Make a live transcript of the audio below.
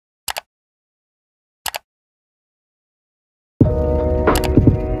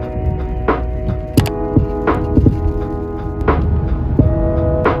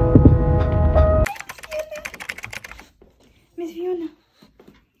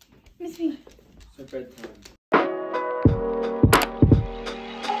me. It's bedtime.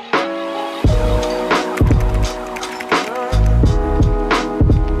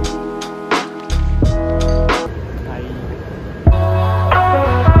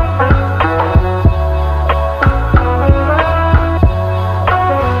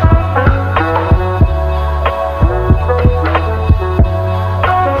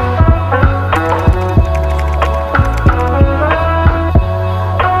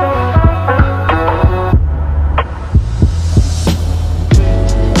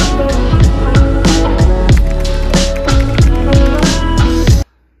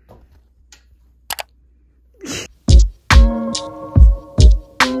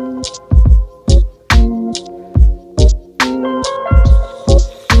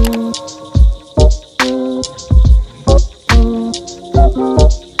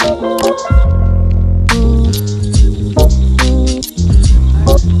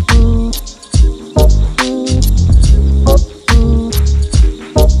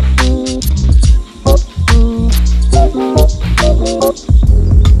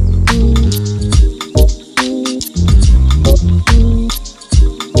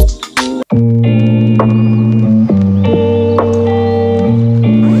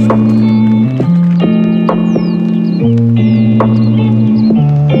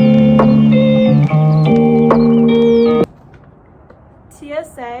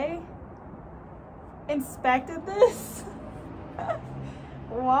 TSA inspected this?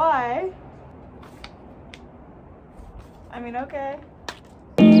 Why? I mean, okay.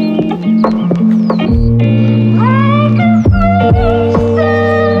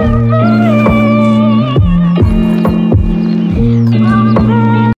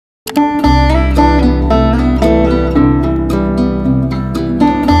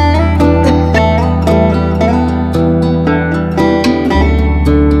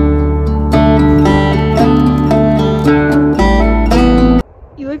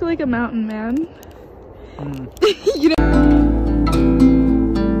 Like a mountain man. You know.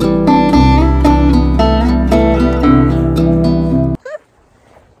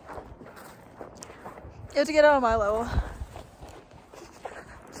 You have to get on my level.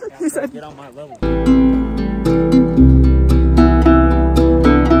 You said get on my level.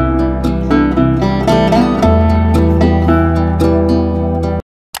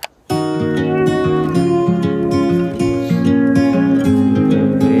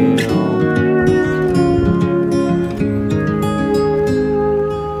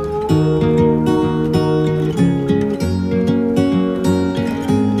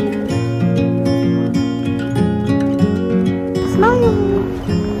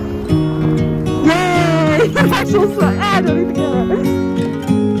 Actual sweat. I don't even get it.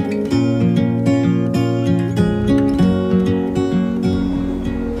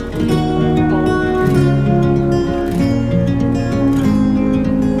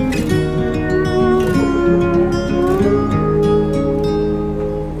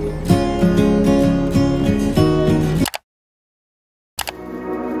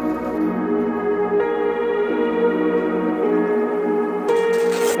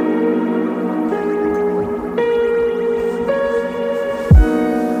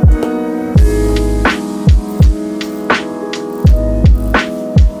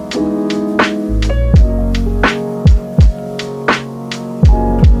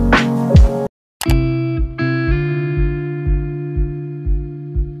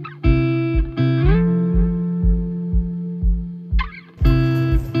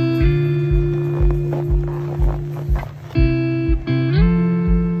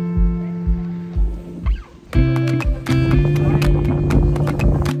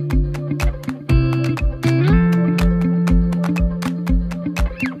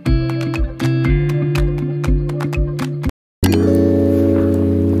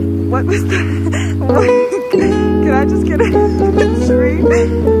 What was that? Can I just get a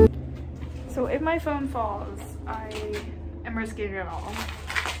screen? So if my phone falls, I am risking it all.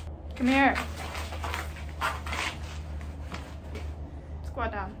 Come here.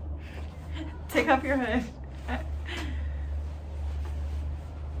 Squat down. Take off your hood.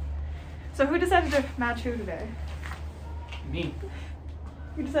 So who decided to match who today? Me.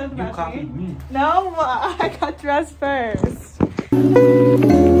 You decided to You match copied me. No, I got dressed first.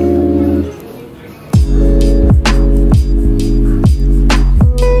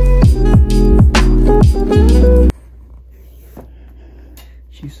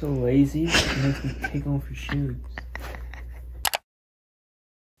 She's so lazy, she makes me take off her shoes.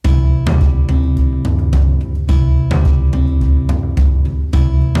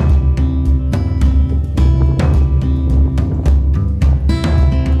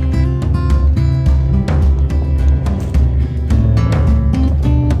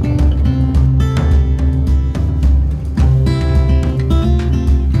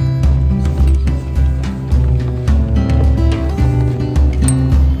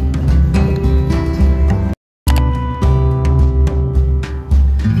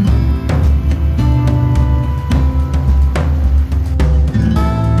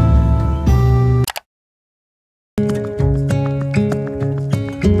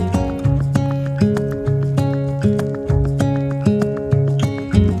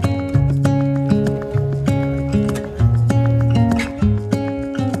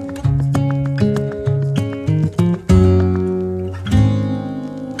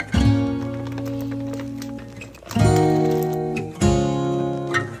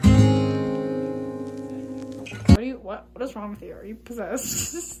 What is wrong with you? Are you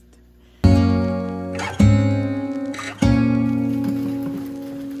possessed?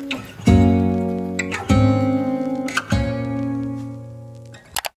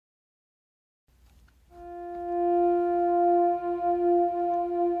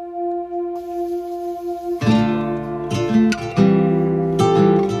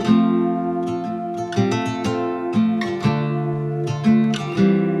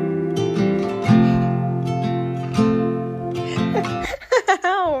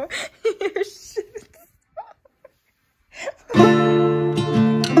 Ow! Your shit.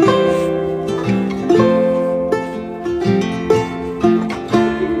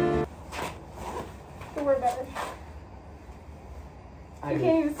 We're better. I can't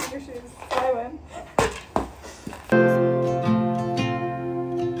even see your shoes. I win.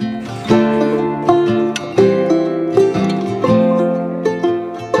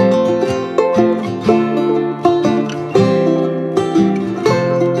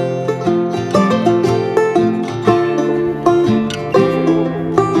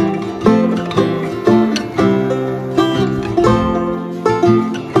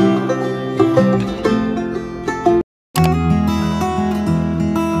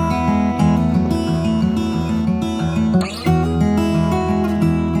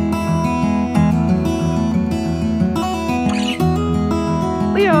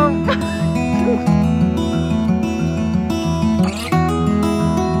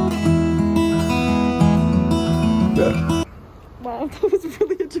 Wow, that was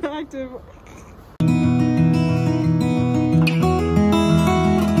really attractive.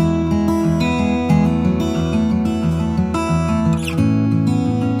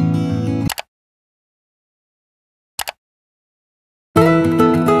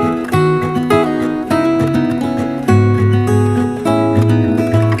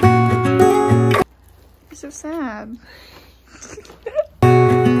 You're so sad.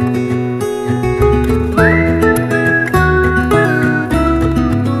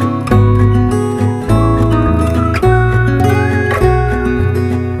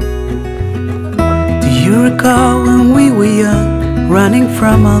 Recall when we were young, running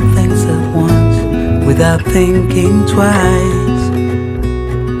from all things at once, without thinking twice.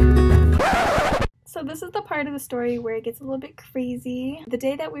 So this is the part of the story where it gets a little bit crazy. The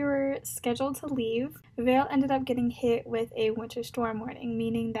day that we were scheduled to leave, Vail ended up getting hit with a winter storm warning,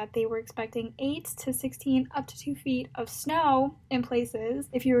 meaning that they were expecting 8 to 16 up to 2 feet of snow in places.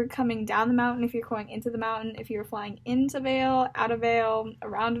 If you were coming down the mountain, if you're going into the mountain, if you were flying into Vail, out of Vail,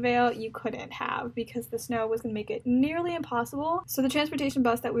 around Vail, you couldn't have, because the snow was going to make it nearly impossible. So the transportation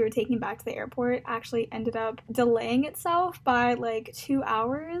bus that we were taking back to the airport actually ended up delaying itself by like 2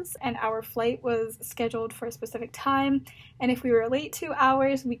 hours, and our flight was scheduled for a specific time, and if we were late 2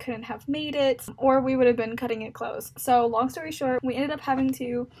 hours we couldn't have made it, or we would have been cutting it close. So long story short, we ended up having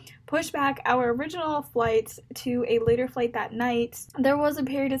to push back our original flight to a later flight that night. There was a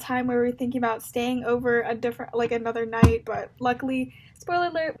period of time where we were thinking about staying over another night, but luckily, spoiler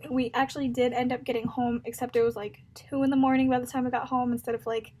alert, we actually did end up getting home, except it was like 2 in the morning by the time we got home instead of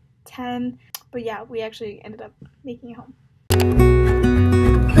like 10. But yeah, we actually ended up making it home.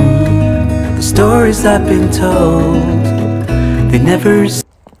 The stories I've been told, they never.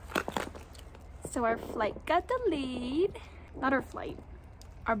 So our flight got delayed. Not our flight.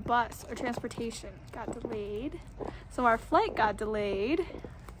 Our bus or transportation got delayed. So our flight got delayed.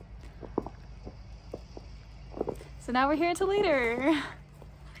 So now we're here until later.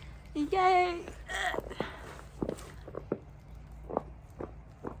 Yay!